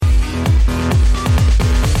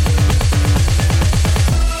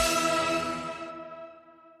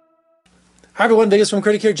Hi everyone, Vegas from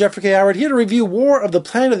Critic here, Jeffrey K. Howard, here to review War of the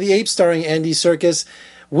Planet of the Apes starring Andy Serkis,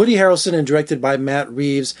 Woody Harrelson, and directed by Matt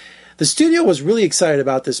Reeves. The studio was really excited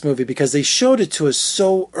about this movie because they showed it to us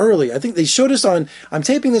so early. I think they showed us I'm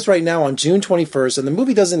taping this right now on June 21st, and the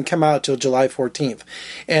movie doesn't come out till July 14th.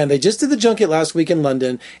 And they just did the junket last week in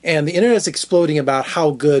London, and the internet's exploding about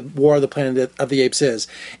how good War of the Planet of the Apes is.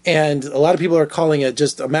 And a lot of people are calling it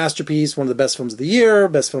just a masterpiece, one of the best films of the year,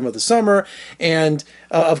 best film of the summer. And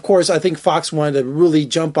of course, I think Fox wanted to really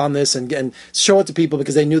jump on this and show it to people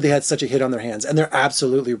because they knew they had such a hit on their hands. And they're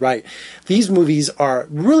absolutely right. These movies are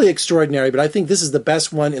really extraordinary, but I think this is the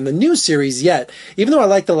best one in the new series yet. Even though I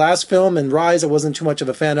liked the last film and Rise, I wasn't too much of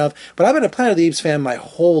a fan of, but I've been a Planet of the Apes fan my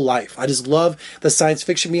whole life. I just love the science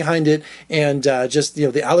fiction behind it and just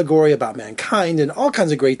the allegory about mankind and all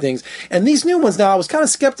kinds of great things. And these new ones now, I was kind of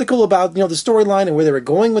skeptical about the storyline and where they were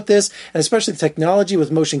going with this, and especially the technology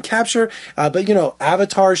with motion capture. But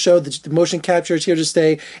Avatar showed that the motion capture is here to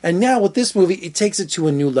stay, and now with this movie, it takes it to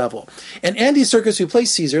a new level. And Andy Serkis, who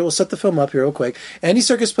plays Caesar, we'll set the film up here real quick. Andy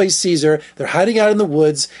Serkis plays Caesar. They're hiding out in the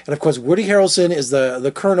woods, and of course, Woody Harrelson is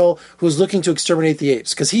the colonel who's looking to exterminate the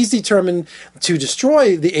apes because he's determined to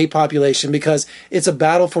destroy the ape population because it's a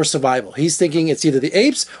battle for survival. He's thinking it's either the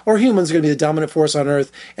apes or humans are going to be the dominant force on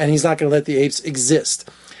Earth, and he's not going to let the apes exist.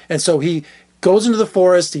 And so he goes into the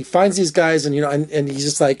forest, he finds these guys, and he's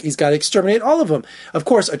just like, he's got to exterminate all of them. Of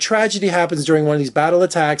course, a tragedy happens during one of these battle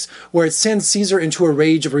attacks where it sends Caesar into a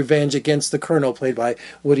rage of revenge against the colonel, played by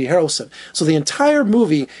Woody Harrelson. So the entire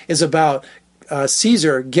movie is about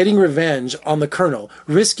Caesar getting revenge on the colonel,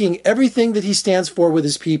 risking everything that he stands for with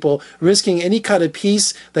his people, risking any kind of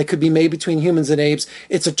peace that could be made between humans and apes.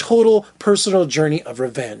 It's a total personal journey of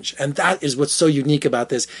revenge. And that is what's so unique about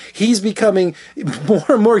this. He's becoming more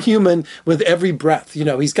and more human with every breath.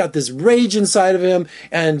 He's got this rage inside of him,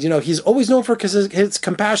 and, he's always known for his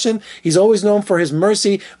compassion. He's always known for his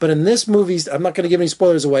mercy. But in this movie, I'm not going to give any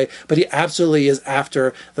spoilers away, but he absolutely is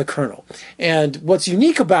after the colonel. And what's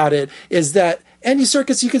unique about it is that Andy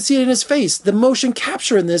Serkis, you can see it in his face. The motion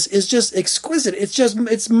capture in this is just exquisite.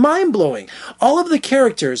 It's mind-blowing. All of the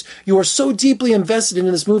characters, you are so deeply invested in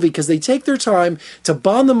this movie because they take their time to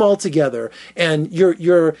bond them all together, and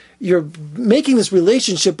you're making this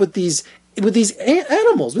relationship with these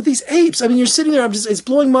animals, with these apes. I mean, you're sitting there, it's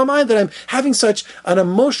blowing my mind that I'm having such an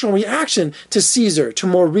emotional reaction to Caesar, to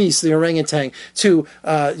Maurice, the orangutan, to,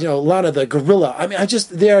 Lana, the gorilla. I mean,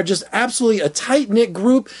 they are just absolutely a tight-knit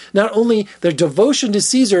group, not only their devotion to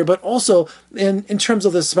Caesar, but also in terms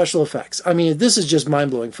of the special effects. I mean, this is just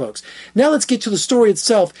mind-blowing, folks. Now let's get to the story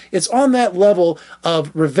itself. It's on that level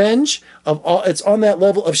of revenge, it's on that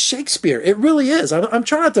level of Shakespeare. It really is. I'm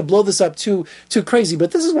trying not to blow this up too crazy,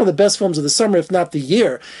 but this is one of the best films of the summer, if not the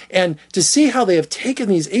year. And to see how they have taken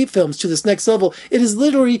these ape films to this next level, it is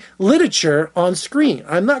literally literature on screen.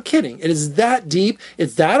 I'm not kidding. It is that deep,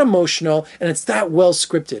 it's that emotional, and it's that well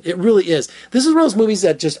scripted. It really is. This is one of those movies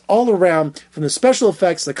that just all around, from the special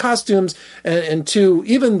effects, the costumes, and to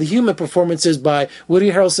even the human performances by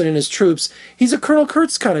Woody Harrelson and his troops, he's a Colonel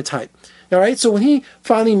Kurtz kind of type. All right, so when he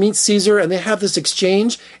finally meets Caesar and they have this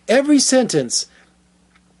exchange, every sentence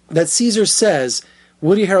that Caesar says,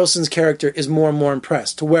 Woody Harrelson's character is more and more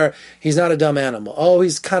impressed, to where he's not a dumb animal. Oh,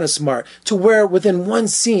 he's kind of smart. To where within one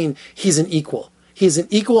scene, he's an equal. He's an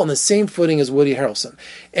equal on the same footing as Woody Harrelson,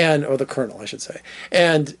 or the colonel, I should say.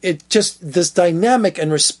 And it just, this dynamic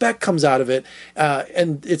and respect comes out of it,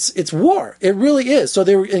 and it's war. It really is. So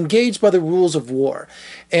they were engaged by the rules of war.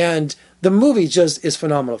 And the movie just is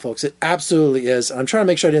phenomenal, folks. It absolutely is. I'm trying to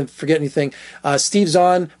make sure I didn't forget anything. Steve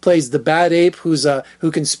Zahn plays the bad ape who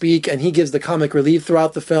can speak, and he gives the comic relief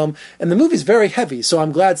throughout the film. And the movie's very heavy, so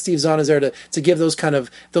I'm glad Steve Zahn is there to give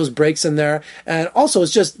those breaks in there. And also,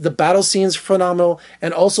 it's just the battle scenes phenomenal,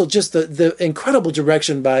 and also just the incredible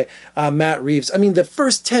direction by Matt Reeves. I mean, the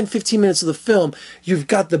first 10, 15 minutes of the film, you've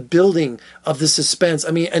got the building of the suspense.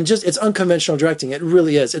 I mean, and just it's unconventional directing. It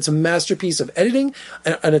really is. It's a masterpiece of editing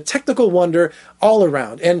and a technical wonder all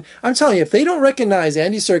around. And I'm telling you, if they don't recognize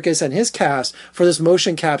Andy Serkis and his cast for this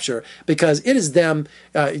motion capture, because it is them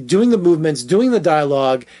doing the movements, doing the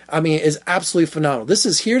dialogue, I mean, is absolutely phenomenal. This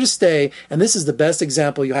is here to stay, and this is the best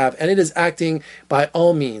example you have, and it is acting by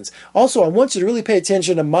all means. Also, I want you to really pay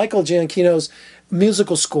attention to Michael Giacchino's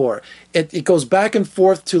musical score. It goes back and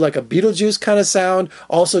forth to like a Beetlejuice kind of sound,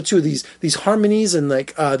 also to these harmonies and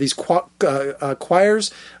like these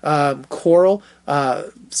choirs, choral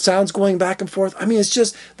sounds going back and forth. I mean, it's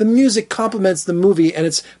just, the music complements the movie, and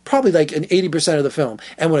it's probably like an 80% of the film.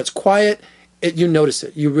 And when it's quiet, you notice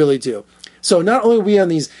it. You really do. So not only are we on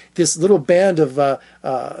this little band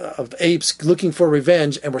of apes looking for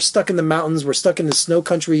revenge, and we're stuck in the mountains, we're stuck in the snow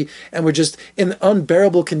country, and we're just in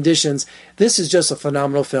unbearable conditions. This is just a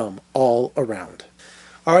phenomenal film all around.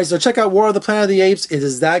 All right, so check out War of the Planet of the Apes. It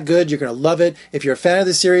is that good. You're going to love it. If you're a fan of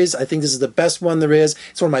the series, I think this is the best one there is.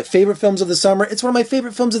 It's one of my favorite films of the summer. It's one of my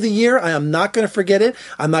favorite films of the year. I am not going to forget it.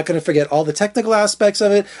 I'm not going to forget all the technical aspects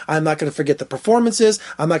of it. I'm not going to forget the performances.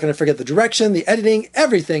 I'm not going to forget the direction, the editing,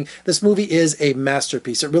 everything. This movie is a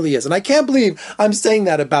masterpiece. It really is. And I can't believe I'm saying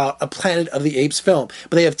that about a Planet of the Apes film,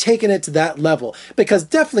 but they have taken it to that level. Because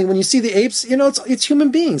definitely when you see the apes, it's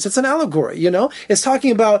human beings. It's an allegory, It's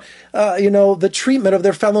talking about, the treatment of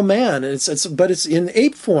their fellow man. But it's in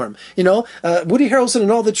ape form. Woody Harrelson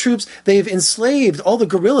and all the troops, they've enslaved all the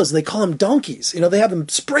gorillas, and they call them donkeys. They have them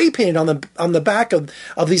spray painted on the back of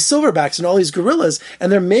these silverbacks and all these gorillas,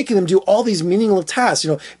 and they're making them do all these meaningless tasks.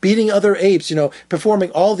 Beating other apes.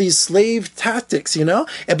 Performing all these slave tactics.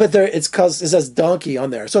 But it says donkey on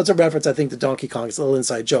there, so it's a reference, I think, to Donkey Kong. It's a little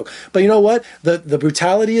inside joke. But you know what? The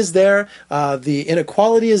brutality is there. The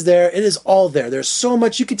inequality is there. It is all there. There's so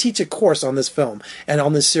much. You could teach a course on this film and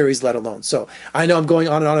on this series, let alone. So I know I'm going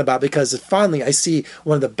on and on about it because finally I see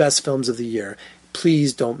one of the best films of the year.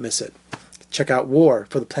 Please don't miss it. Check out War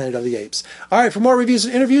for the Planet of the Apes. All right, for more reviews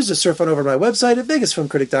and interviews, just surf on over to my website at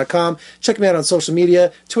vegasfilmcritic.com. Check me out on social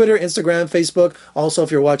media, Twitter, Instagram, Facebook. Also, if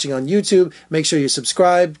you're watching on YouTube, make sure you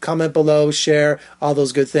subscribe, comment below, share, all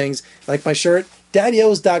those good things. Like my shirt?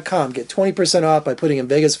 daddyos.com. Get 20% off by putting in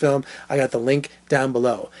Vegas Film. I got the link down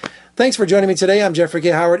below. Thanks for joining me today. I'm Jeffrey K.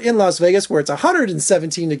 Howard in Las Vegas, where it's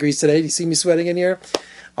 117 degrees today. Do you see me sweating in here?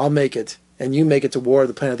 I'll make it. And you make it to War of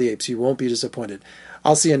the Planet of the Apes. You won't be disappointed.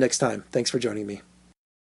 I'll see you next time. Thanks for joining me.